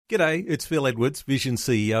G'day, it's Phil Edwards, Vision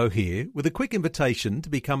CEO here, with a quick invitation to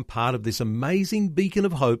become part of this amazing beacon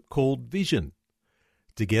of hope called Vision.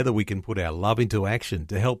 Together we can put our love into action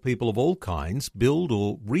to help people of all kinds build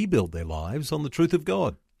or rebuild their lives on the truth of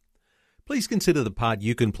God. Please consider the part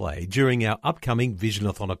you can play during our upcoming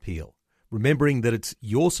Visionathon appeal, remembering that it's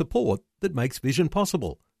your support that makes Vision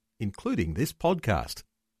possible, including this podcast.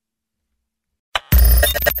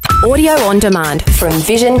 Audio on demand from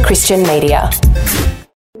Vision Christian Media.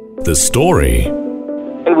 The story.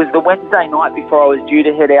 It was the Wednesday night before I was due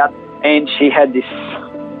to head out, and she had this,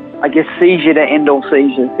 seizure to end all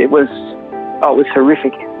seizures. It was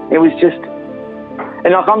horrific. It was just,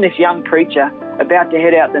 and I'm this young preacher about to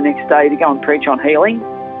head out the next day to go and preach on healing,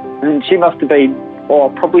 and she must have been,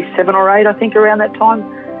 probably 7 or 8, I think, around that time.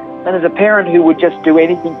 And as a parent who would just do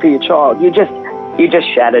anything for your child, you're just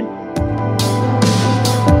shattered.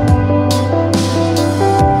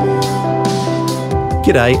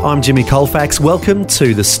 G'day, I'm Jimmy Colfax. Welcome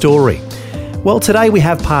to The Story. Well, today we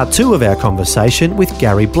have part 2 of our conversation with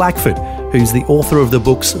Gary Blackford, who's the author of the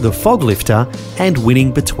books The Fog Lifter and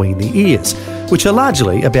Winning Between the Ears, which are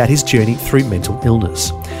largely about his journey through mental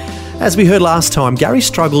illness. As we heard last time, Gary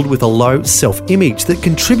struggled with a low self-image that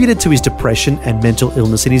contributed to his depression and mental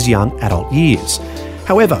illness in his young adult years.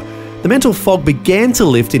 However, the mental fog began to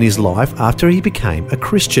lift in his life after he became a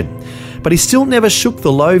Christian, but he still never shook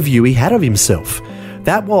the low view he had of himself.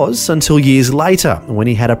 That was until years later, when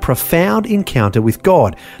he had a profound encounter with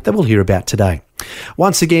God that we'll hear about today.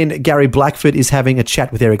 Once again, Gary Blackford is having a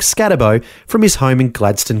chat with Eric Scatterbo from his home in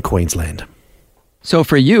Gladstone, Queensland. So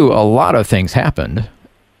for you, a lot of things happened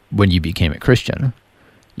when you became a Christian.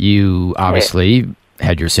 You obviously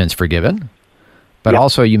had your sins forgiven, but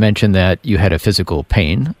also you mentioned that you had a physical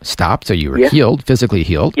pain stopped, so you were healed, physically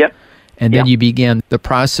healed. Yep. And then you began the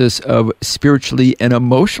process of spiritually and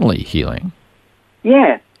emotionally healing.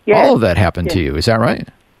 Yeah. All of that happened to you, is that right?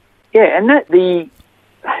 Yeah, and that the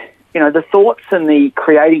thoughts and the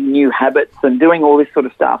creating new habits and doing all this sort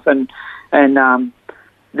of stuff, and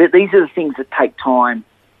these are the things that take time.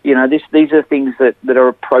 You know, these are things that are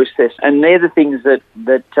a process, and they're the things that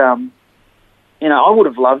I would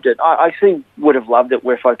have loved it. I actually would have loved it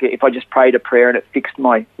where if I just prayed a prayer and it fixed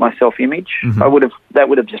my self-image, that would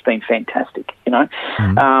have just been fantastic.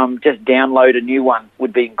 Just download a new one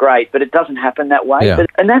would be great, but it doesn't happen that way. Yeah.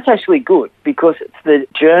 And that's actually good, because it's the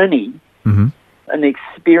journey and the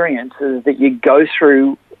experiences that you go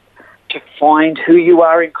through to find who you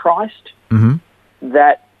are in Christ.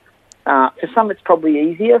 That for some it's probably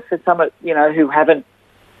easier. For some, who haven't.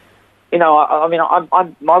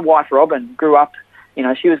 My wife Robin grew up.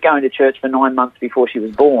 She was going to church for 9 months before she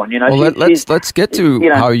was born. Well, let's get to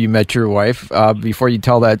how you met your wife before you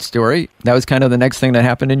tell that story. That was kind of the next thing that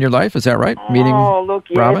happened in your life. Is that right? Meeting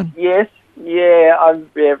Robin. Yes.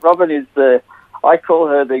 Robin is I call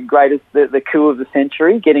her the greatest, the coup of the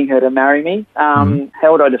century. Getting her to marry me.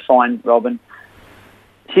 How would I define Robin?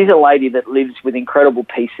 She's a lady that lives with incredible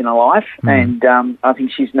peace in her life, and I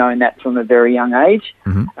think she's known that from a very young age.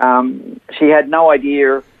 She had no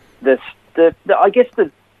idea the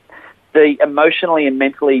emotionally and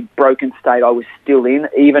mentally broken state I was still in,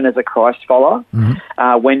 even as a Christ follower,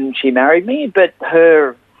 when she married me. But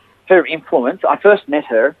her influence, I first met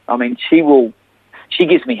her. She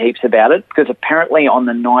gives me heaps about it, because apparently on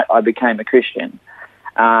the night I became a Christian,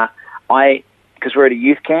 because we're at a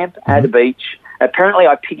youth camp at a beach. Apparently,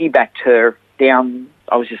 I piggybacked her down.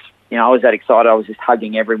 I was just, I was that excited. I was just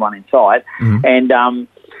hugging everyone inside, and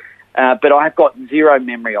but I have got zero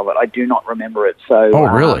memory of it. I do not remember it. So,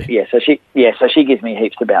 really? So she gives me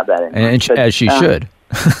heaps about that, as she should.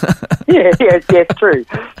 Yes, true.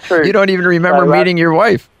 You don't even remember meeting your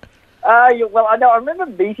wife. Well, I know. I remember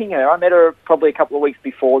meeting her. I met her probably a couple of weeks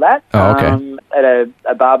before that. Oh, okay. At a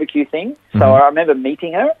barbecue thing. So I remember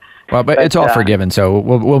meeting her. Well, but it's all forgiven, so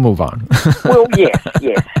we'll move on. Well, yes.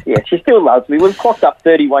 She still loves me. We've clocked up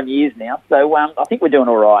 31 years now, so I think we're doing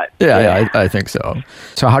all right. Yeah, I think so.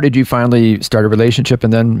 So how did you finally start a relationship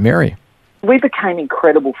and then marry? We became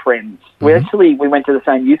incredible friends. We went to the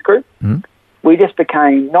same youth group. We just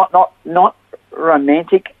became not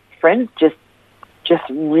romantic friends, just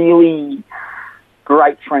really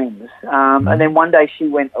great friends. And then one day she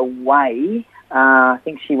went away. I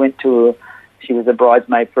think she went to she was a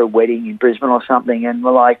bridesmaid for a wedding in Brisbane or something, and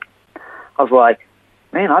I was like,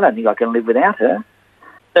 man, I don't think I can live without her.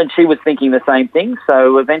 And she was thinking the same thing,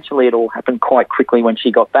 so eventually it all happened quite quickly when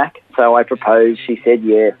she got back. So I proposed, she said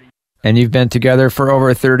yeah. And you've been together for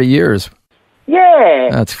over 30 years. Yeah.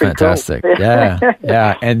 That's fantastic. Cool.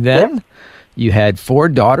 Yeah. And then you had 4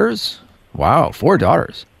 daughters. Wow, 4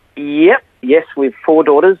 daughters. Yep. Yes, we've 4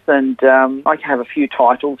 daughters, and I have a few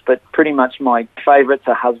titles, but pretty much my favourites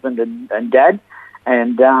are husband and dad.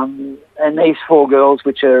 And these 4 girls,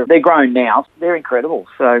 they're grown now, they're incredible.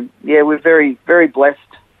 So, yeah, we're very, very blessed.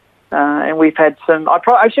 And we've had some... I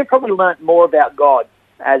probably learnt more about God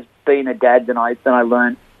as being a dad than I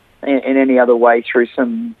learnt in any other way through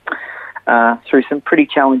some pretty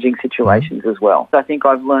challenging situations as well. So I think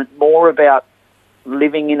I've learnt more about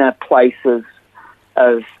living in a place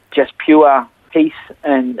of just pure peace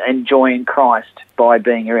and joy in Christ by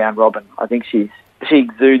being around Robin. I think she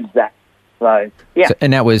exudes that. So, yeah.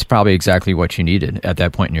 And that was probably exactly what you needed at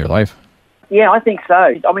that point in your life. Yeah, I think so.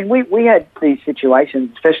 I mean, we had these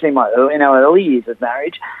situations, especially in our early years of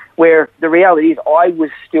marriage, where the reality is I was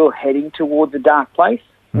still heading towards a dark place,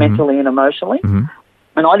 mentally and emotionally, and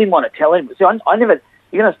I didn't want to tell him. So I never,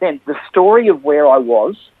 you understand, the story of where I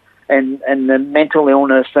was and the mental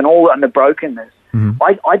illness and the brokenness,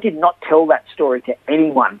 I did not tell that story to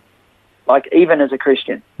anyone, like even as a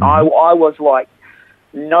Christian. I was like,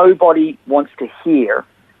 nobody wants to hear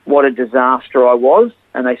what a disaster I was,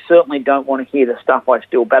 and they certainly don't want to hear the stuff I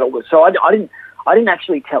still battle with. So I didn't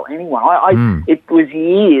actually tell anyone. It was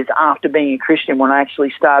years after being a Christian when I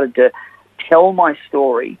actually started to tell my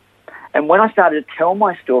story. And when I started to tell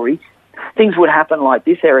my story, things would happen like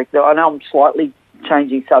this, Eric. I know I'm slightly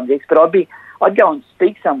changing subjects, but I'd go and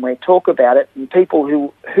speak somewhere, talk about it, and people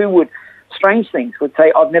who would, strange things, would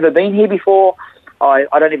say, I've never been here before,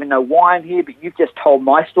 I don't even know why I'm here, but you've just told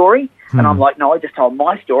my story. And I'm like, no, I just told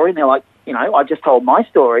my story. And they're like, I just told my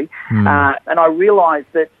story. And I realised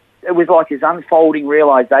that it was like this unfolding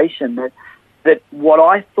realisation that what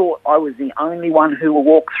I thought I was the only one who will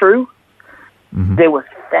walk through, there were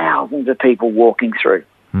thousands of people walking through.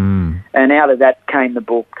 And out of that came the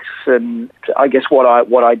books and I guess what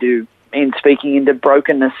I do in speaking into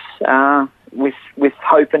brokenness with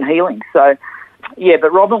hope and healing. So, yeah,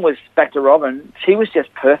 but back to Robin, she was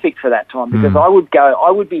just perfect for that time because I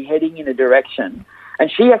would be heading in a direction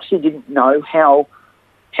and she actually didn't know how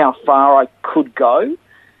far I could go,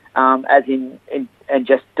 as in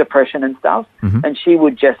just depression and stuff. And she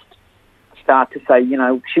would just start to say,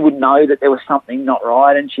 she would know that there was something not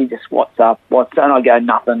right and she just, what's up? And I go,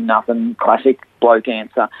 nothing, classic bloke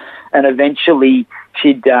answer. And eventually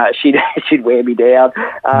she'd wear me down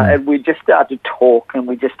and we'd just start to talk and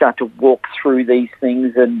we'd just start to walk through these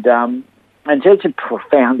things and it's a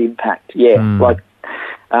profound impact, like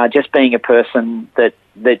just being a person that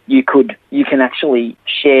you can actually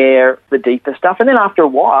share the deeper stuff. And then after a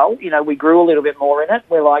while, we grew a little bit more in it.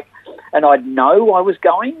 We're like, and I'd know I was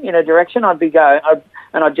going in a direction. I'd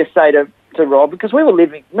just say to Rob, because we were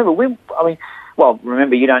living,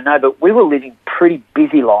 remember, you don't know, but we were living pretty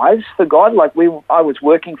busy lives for God. Like I was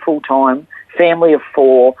working full time, family of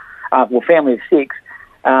 4, family of 6,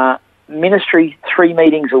 ministry 3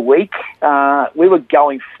 meetings a week. We were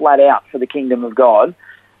going flat out for the kingdom of God.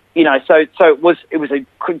 So it was an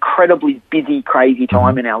incredibly busy, crazy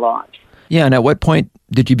time in our lives. Yeah, and at what point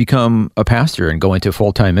did you become a pastor and go into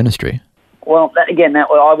full-time ministry? Well,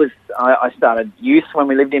 I started youth when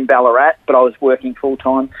we lived in Ballarat, but I was working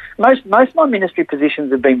full-time. Most of my ministry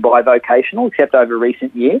positions have been bivocational, except over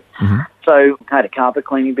recent years. So I had a carpet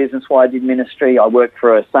cleaning business while I did ministry. I worked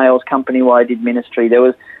for a sales company while I did ministry.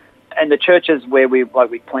 And the churches where we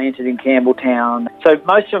planted in Campbelltown. So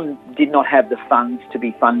most of them did not have the funds to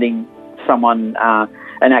be funding someone,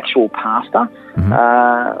 an actual pastor.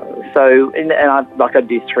 I'd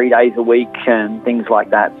do 3 days a week and things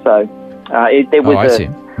like that. So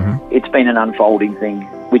it's been an unfolding thing,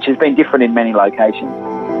 which has been different in many locations.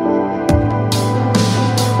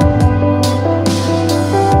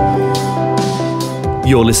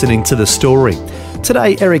 You're listening to The Story.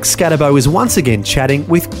 Today, Eric Scatterbo is once again chatting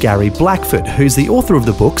with Gary Blackford, who's the author of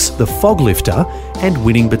the books The Fog Lifter and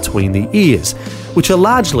Winning Between the Ears, which are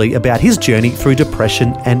largely about his journey through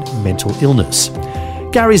depression and mental illness.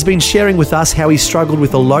 Gary's been sharing with us how he struggled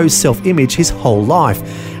with a low self-image his whole life,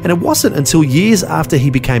 and it wasn't until years after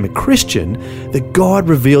he became a Christian that God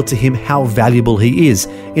revealed to him how valuable he is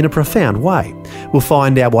in a profound way. We'll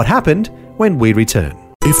find out what happened when we return.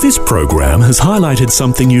 If this program has highlighted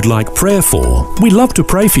something you'd like prayer for, we'd love to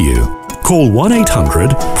pray for you. Call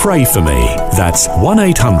 1-800-PRAY-FOR-ME. That's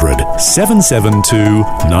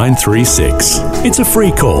 1-800-772-936. It's a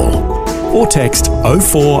free call. Or text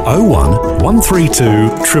 0401 132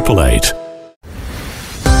 888.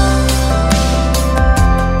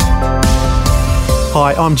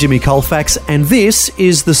 Hi, I'm Jimmy Colfax, and this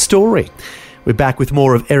is The Story. We're back with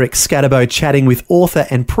more of Eric Scatterbo chatting with author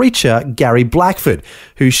and preacher Gary Blackford,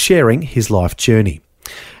 who's sharing his life journey.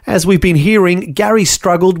 As we've been hearing, Gary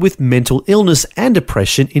struggled with mental illness and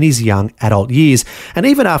depression in his young adult years, and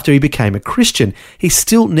even after he became a Christian, he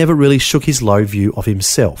still never really shook his low view of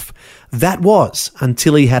himself. That was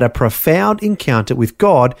until he had a profound encounter with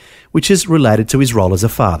God, which is related to his role as a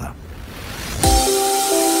father.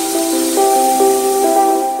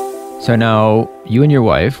 So now you and your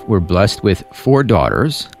wife were blessed with 4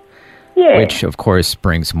 daughters, which of course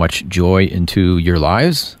brings much joy into your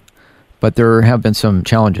lives, but there have been some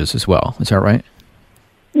challenges as well. Is that right?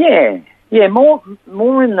 Yeah, more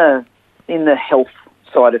in the health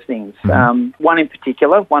side of things. Mm-hmm. One in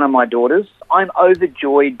particular, one of my daughters, I'm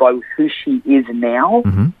overjoyed by who she is now.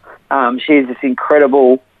 Mm-hmm. She's this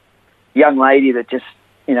incredible young lady that just,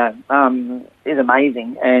 is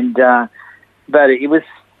amazing. And but it was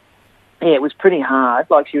pretty hard.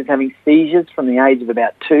 Like, she was having seizures from the age of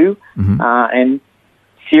about 2, mm-hmm. And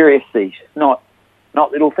serious seizures, not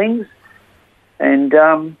little things. And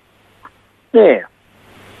at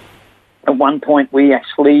one point we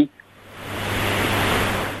actually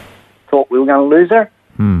thought we were going to lose her,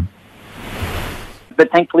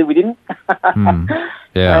 but thankfully we didn't.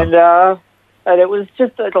 Yeah. And it was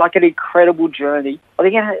just like an incredible journey. I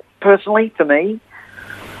think personally, for me,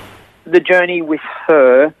 the journey with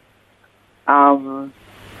her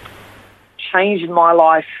changed my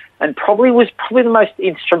life, and was the most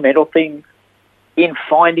instrumental thing in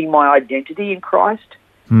finding my identity in Christ.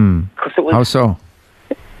 Because it was, how so?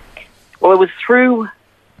 Well, it was through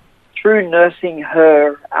nursing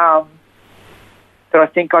her that I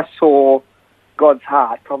think I saw God's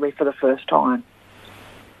heart, probably for the first time.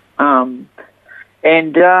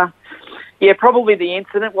 Probably the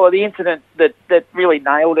incident that really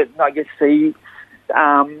nailed it, I guess,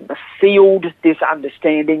 sealed this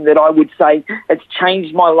understanding that I would say it's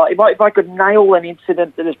changed my life. If I could nail an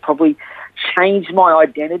incident that has probably changed my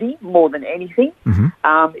identity more than anything,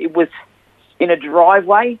 Mm-hmm. It was in a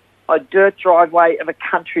dirt driveway of a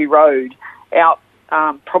country road out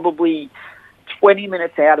probably 20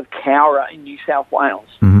 minutes out of Cowra in New South Wales.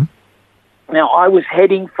 Mm-hmm. Now, I was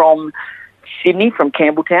heading from Sydney, from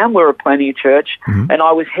Campbelltown, where we're planning a church, Mm-hmm. and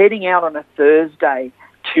I was heading out on a Thursday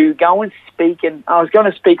to go and speak, and I was going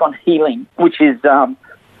to speak on healing, which is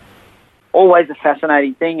always a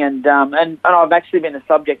fascinating thing, and I've actually been the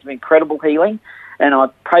subject of incredible healing, and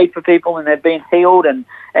I've prayed for people and they've been healed, and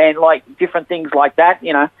like different things like that.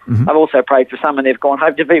 Mm-hmm. I've also prayed for some and they've gone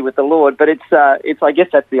home to be with the Lord. But it's I guess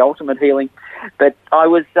that's the ultimate healing. But I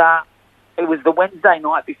was it was the Wednesday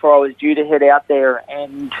night before I was due to head out there,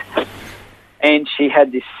 and she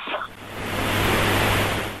had this,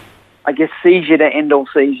 I guess, seizure to end all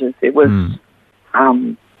seizures. It was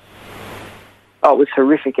it was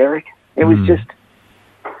horrific, Eric. It was just,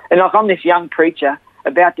 and like, I'm this young preacher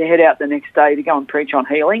about to head out the next day to go and preach on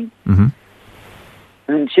healing. Mm-hmm.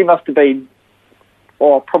 And she must have been,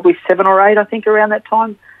 probably 7 or 8, I think, around that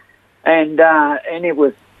time. And it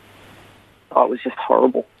was just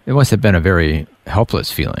horrible. It must have been a very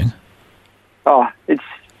helpless feeling. I've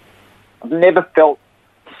never felt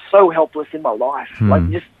so helpless in my life. Like,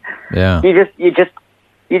 you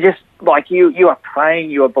just like, you are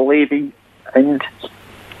praying, you are believing, and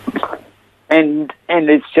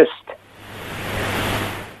it's just,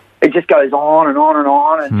 it just goes on and on and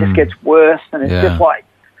on, and just gets worse, and it's just like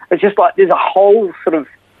there's a whole sort of,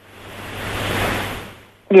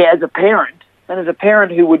 as a parent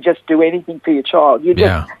who would just do anything for your child, you're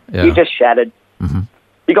just shattered. Mm-hmm.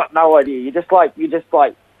 You got no idea. It's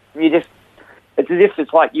as if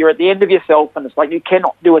it's like you're at the end of yourself, and it's like you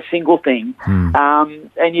cannot do a single thing,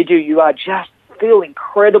 and you are just feel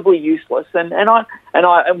incredibly useless, and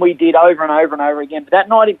we did over and over and over again. But that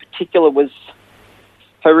night in particular was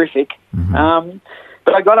horrific. Mm-hmm.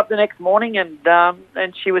 But I got up the next morning, and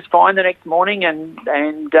she was fine the next morning, and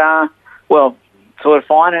sort of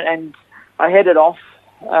fine, and I headed off,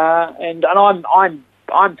 and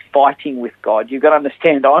I'm fighting with God. You've got to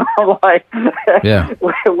understand. I'm like,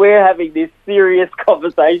 we're having this serious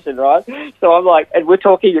conversation, right? So I'm like, and we're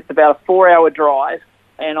talking. It's about a 4-hour drive,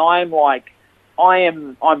 and I'm like,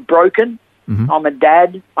 I'm broken. Mm-hmm. I'm a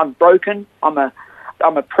dad. I'm broken. I'm a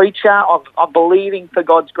preacher. I'm believing for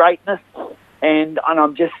God's greatness, and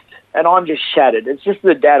I'm just shattered. It's just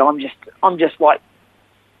the dad. I'm just like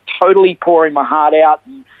totally pouring my heart out,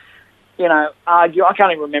 and argue. I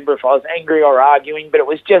can't even remember if I was angry or arguing, but it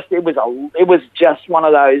was just one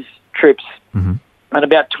of those trips. Mm-hmm. And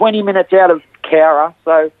about 20 minutes out of Cowra,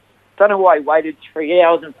 so don't know why I waited 3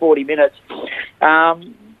 hours and 40 minutes.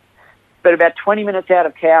 But about 20 minutes out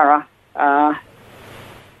of Cowra, I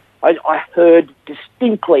heard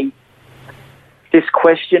distinctly this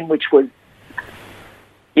question, which was,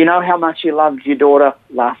 you know how much you loved your daughter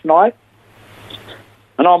last night?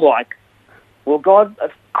 And I'm like, well, God,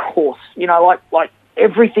 of course. You know, like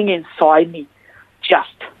everything inside me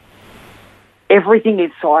just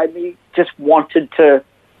wanted to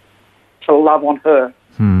love on her.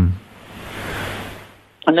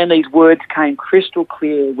 And then these words came crystal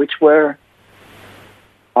clear, which were,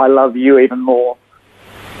 I love you even more.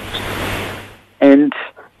 And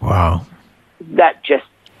wow, that just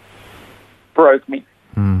broke me.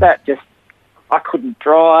 I couldn't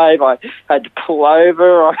drive. I had to pull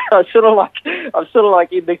over. I was sort of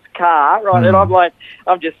like in this car, right? And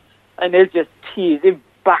and there's just tears, there's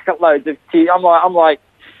bucket loads of tears. I'm like,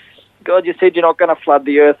 God, you said you're not going to flood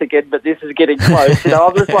the earth again, but this is getting close. You know,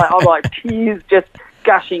 I'm like tears just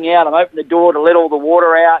gushing out. I'm opening the door to let all the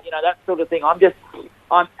water out. You know, that sort of thing.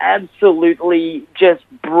 I'm absolutely just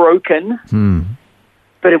broken.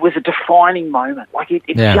 But it was a defining moment. Like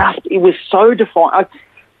it was so defining.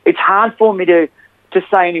 It's hard for me to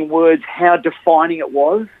say in words how defining it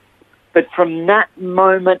was. But from that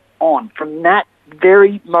moment on, from that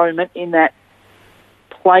very moment in that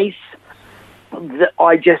place, that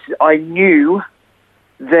I knew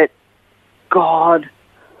that God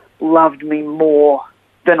loved me more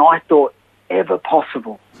than I thought ever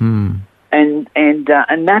possible.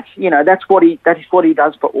 And that's, you know, that is what he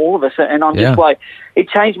does for all of us. And I'm just like, it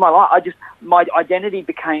changed my life. My identity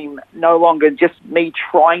became no longer just me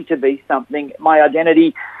trying to be something. My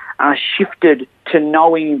identity shifted to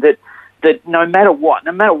knowing that no matter what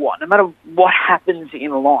happens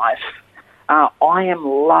in life, I am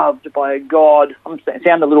loved by a God. I'm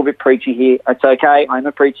sounding a little bit preachy here. It's okay. I'm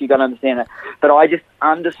a preacher. You got to understand it. But I just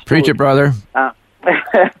understood. Preach it, brother.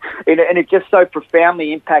 And it just so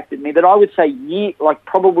profoundly impacted me that I would say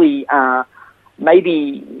probably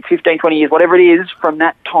maybe 15, 20 years, whatever it is, from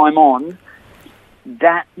that time on,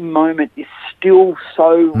 that moment is still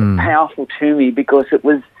so powerful to me because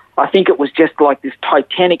I think it was just like this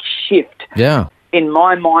titanic shift in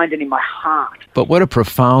my mind and in my heart. But what a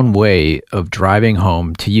profound way of driving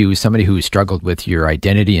home to you, somebody who struggled with your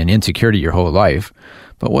identity and insecurity your whole life,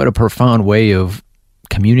 but what a profound way of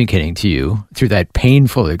communicating to you through that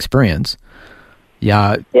painful experience. You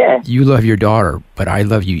love your daughter, but I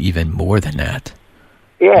love you even more than that.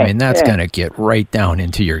 I mean, that's going to get right down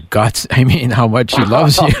into your guts. I mean, how much she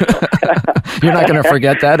loves you. You're not going to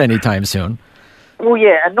forget that anytime soon. Well,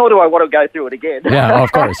 and nor do I want to go through it again. Yeah,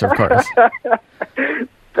 of course. But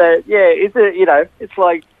it's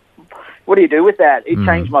like, what do you do with that? It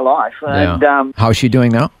changed my life. And how's she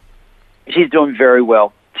doing now? She's doing very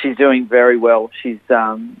well. She's doing very well. She's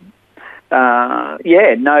no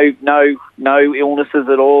illnesses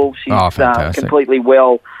at all. She's completely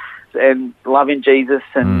well and loving Jesus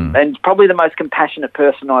and probably the most compassionate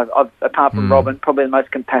person I've apart from Robin, probably the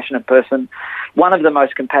most compassionate person, one of the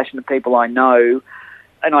most compassionate people I know.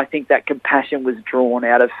 And I think that compassion was drawn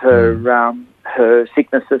out of her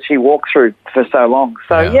sickness that she walked through for so long.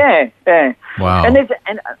 So wow.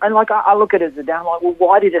 And like I look at it as a down, like, well,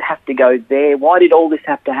 why did it have to go there? Why did all this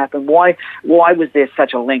have to happen? Why was there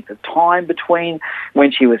such a length of time between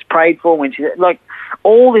when she was prayed for, when she, like,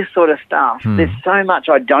 all this sort of stuff? There's so much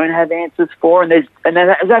I don't have answers for, and there's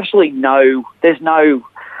actually no,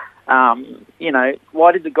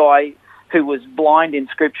 why did the guy who was blind in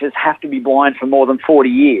scriptures have to be blind for more than 40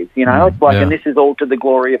 years, you know? It's like, and this is all to the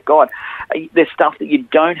glory of God. There's stuff that you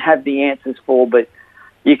don't have the answers for, but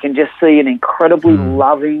you can just see an incredibly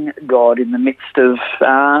loving God in the midst of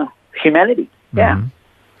humanity. Yeah.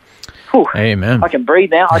 Amen. I can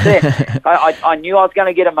breathe now. I knew I was going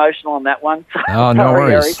to get emotional on that one. Oh, no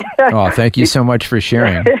worries. Oh, thank you so much for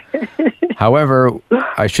sharing. However,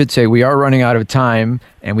 I should say we are running out of time,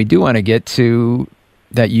 and we do want to get to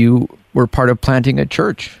that you were part of planting a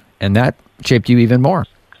church, and that shaped you even more.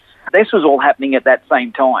 This was all happening at that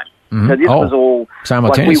same time. So this was all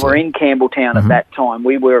simultaneously. Like we were in Campbelltown at that time.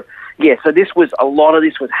 We were, so a lot of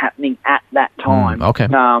this was happening at that time. Okay.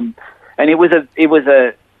 And it was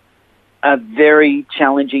a very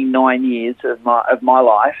challenging 9 years of my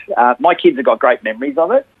life. My kids have got great memories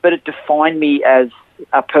of it, but it defined me as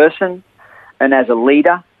a person and as a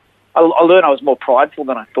leader. I learned I was more prideful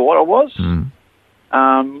than I thought I was.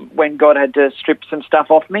 When God had to strip some stuff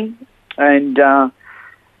off me, and I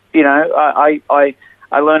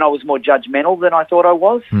learned I was more judgmental than I thought I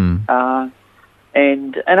was, and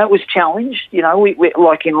it was challenged. You know, we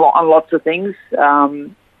like on lots of things.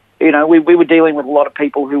 We were dealing with a lot of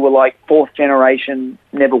people who were like fourth generation,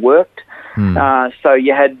 never worked. So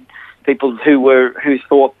you had people who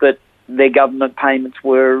thought that their government payments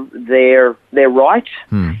were their right,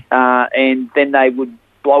 and then they would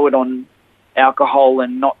blow it on alcohol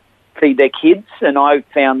and not feed their kids, and I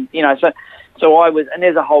found, so I was, and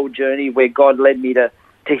there's a whole journey where God led me to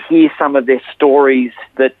hear some of their stories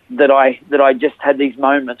that I just had these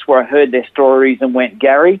moments where I heard their stories and went,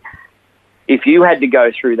 Gary, if you had to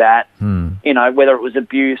go through that, whether it was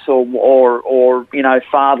abuse or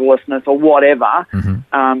fatherlessness or whatever,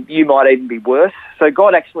 you might even be worse. So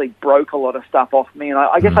God actually broke a lot of stuff off me, and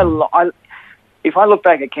I guess if I look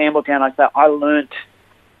back at Campbelltown, I say I learnt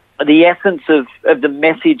the essence of the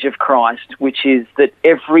message of Christ, which is that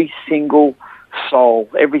every single soul,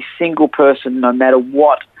 every single person, no matter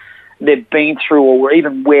what they've been through or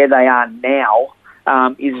even where they are now,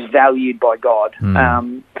 is valued by God.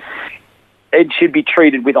 It should be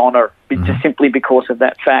treated with honour, just simply because of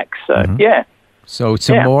that fact. So, So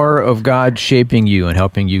some more of God shaping you and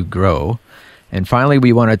helping you grow. And finally,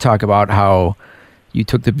 we want to talk about how you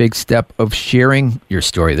took the big step of sharing your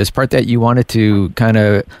story. This part that you wanted to kind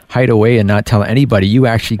of hide away and not tell anybody, you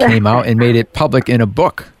actually came out and made it public in a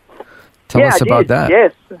book. Tell us about that.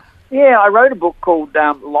 Yes. Yeah, I wrote a book called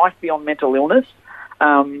Life Beyond Mental Illness.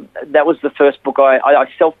 That was the first book. I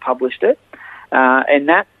self-published it, and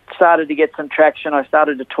that started to get some traction. I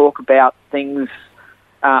started to talk about things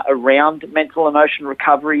around mental emotion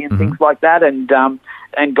recovery and things like that, and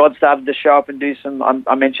God started to show up and do some,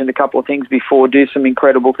 I mentioned a couple of things before, do some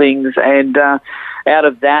incredible things, and out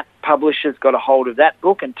of that, publishers got a hold of that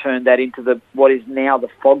book and turned that into what is now the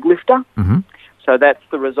Fog Lifter. So that's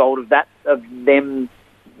the result of that, of them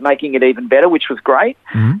making it even better, which was great.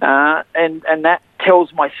 And that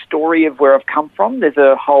tells my story of where I've come from. There's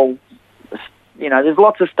a whole, there's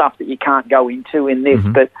lots of stuff that you can't go into in this,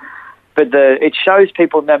 but it shows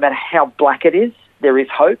people no matter how black it is, there is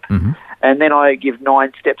hope. And then I give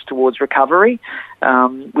 9 steps towards recovery,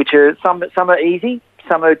 which are some are easy,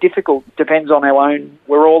 some are difficult. Depends on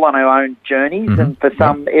we're all on our own journeys, and for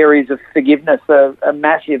some areas of forgiveness are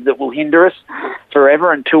massive that will hinder us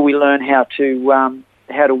forever until we learn how to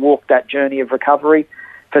walk that journey of recovery.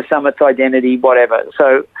 For some, it's identity, whatever.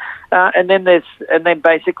 So, and then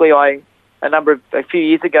basically a few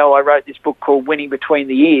years ago, I wrote this book called Winning Between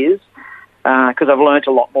the Ears, because I've learned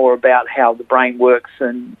a lot more about how the brain works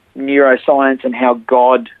and neuroscience and how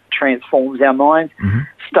God transforms our minds.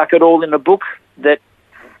 Stuck it all in a book that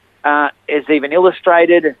is even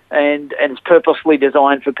illustrated and is purposely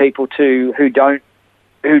designed for people who don't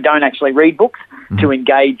actually read books to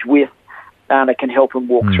engage with. It can help them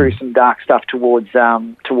walk through some dark stuff towards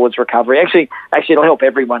recovery. Actually, it'll help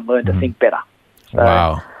everyone learn to think better. So,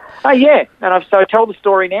 wow. Oh yeah, and I told the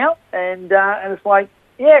story now, and it's like,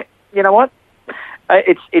 yeah, you know what?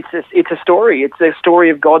 It's a story. It's a story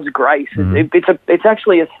of God's grace. It's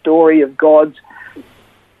actually a story of God's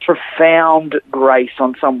profound grace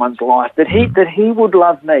on someone's life. That He would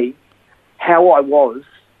love me how I was.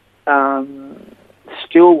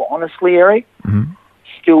 Still, honestly, Eric,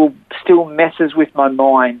 still messes with my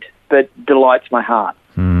mind, but delights my heart.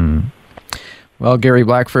 Well, Gary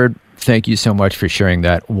Blackford, thank you so much for sharing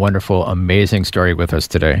that wonderful, amazing story with us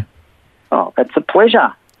today. Oh, that's a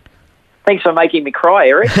pleasure. Thanks for making me cry,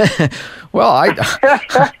 Eric. Well, I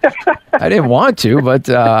didn't want to, but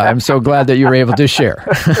I'm so glad that you were able to share.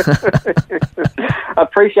 I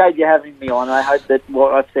appreciate you having me on. I hope that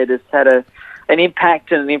what I've said has had an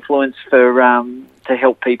impact and an influence to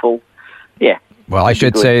help people. Yeah. Well, I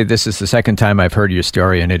should say this is the second time I've heard your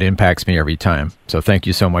story, and it impacts me every time. So thank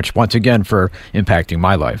you so much once again for impacting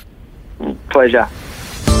my life. Pleasure.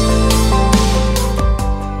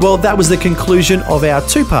 Well, that was the conclusion of our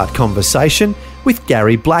 2-part conversation with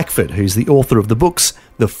Gary Blackford, who's the author of the books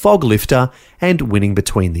The Fog Lifter and Winning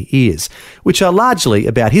Between the Ears, which are largely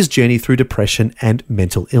about his journey through depression and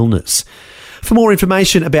mental illness. For more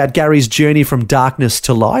information about Gary's journey from darkness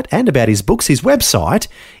to light and about his books, his website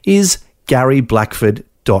is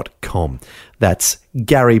GaryBlackford.com. That's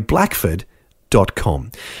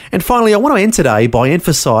GaryBlackford.com. And finally, I want to end today by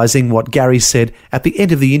emphasising what Gary said at the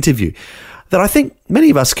end of the interview that I think many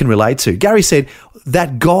of us can relate to. Gary said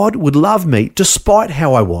that God would love me despite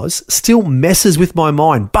how I was, still messes with my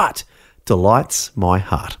mind, but delights my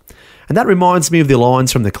heart. And that reminds me of the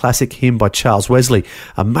lines from the classic hymn by Charles Wesley,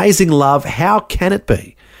 Amazing Love, how can it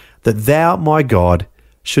be that thou, my God,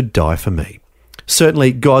 should die for me?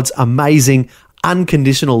 Certainly God's amazing,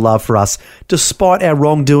 unconditional love for us, despite our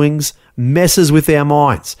wrongdoings, messes with our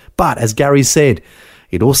minds. But as Gary said,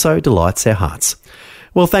 it also delights our hearts.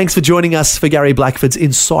 Well, thanks for joining us for Gary Blackford's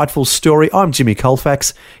insightful story. I'm Jimmy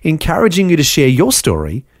Colfax, encouraging you to share your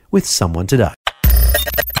story with someone today.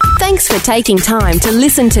 Thanks for taking time to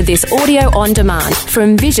listen to this audio on demand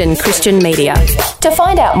from Vision Christian Media. To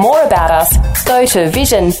find out more about us, go to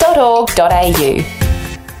vision.org.au.